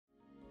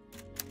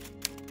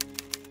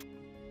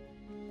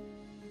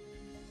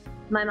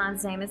My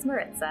mom's name is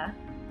Maritza.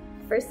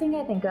 First thing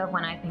I think of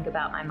when I think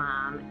about my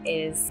mom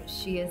is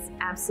she is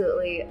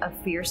absolutely a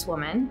fierce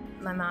woman.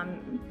 My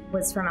mom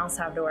was from El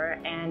Salvador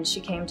and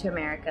she came to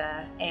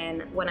America,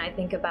 and when I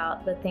think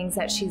about the things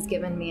that she's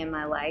given me in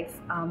my life,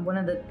 one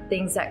of the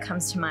things that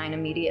comes to mind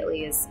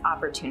immediately is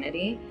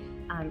opportunity.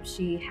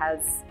 She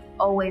has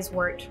always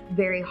worked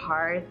very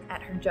hard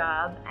at her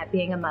job, at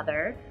being a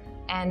mother.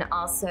 And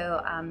also,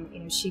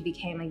 she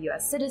became a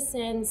U.S.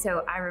 citizen.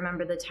 So I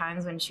remember the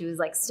times when she was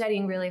like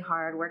studying really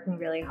hard, working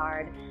really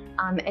hard,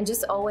 and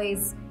just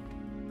always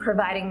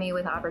providing me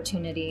with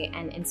opportunity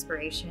and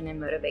inspiration and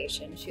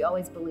motivation. She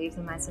always believes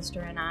in my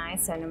sister and I,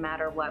 so no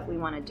matter what we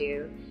want to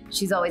do,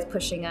 she's always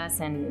pushing us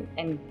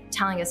and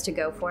telling us to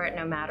go for it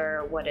no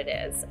matter what it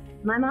is.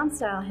 My mom's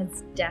style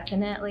has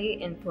definitely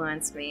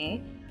influenced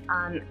me.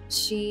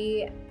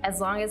 She,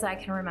 as long as I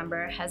can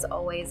remember, has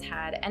always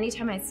had,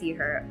 anytime I see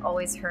her,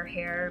 always her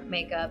hair,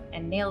 makeup,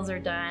 and nails are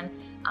done.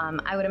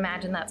 I would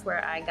imagine that's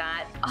where I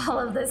got all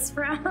of this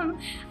from.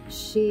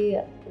 She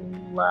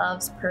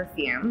loves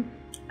perfume.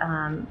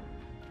 There's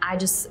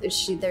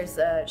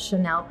a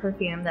Chanel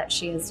perfume that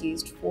she has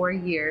used for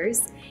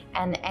years,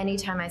 and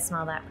anytime I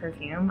smell that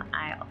perfume,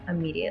 I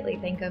immediately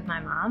think of my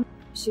mom.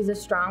 She's a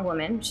strong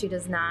woman. She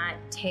does not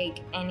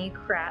take any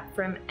crap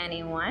from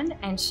anyone,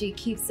 and she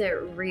keeps it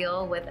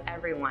real with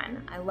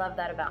everyone. I love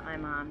that about my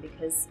mom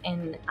because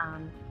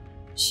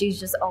she's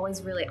just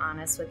always really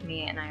honest with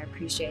me, and I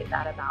appreciate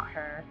that about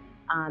her.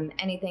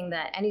 Anytime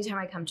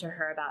I come to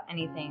her about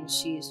anything,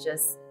 she's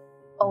just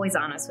always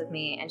honest with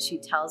me, and she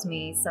tells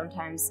me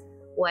sometimes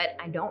what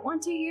I don't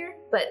want to hear,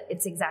 but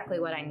it's exactly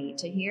what I need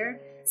to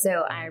hear.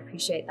 So I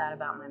appreciate that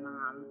about my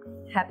mom.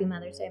 Happy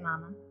Mother's Day,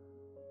 Mama.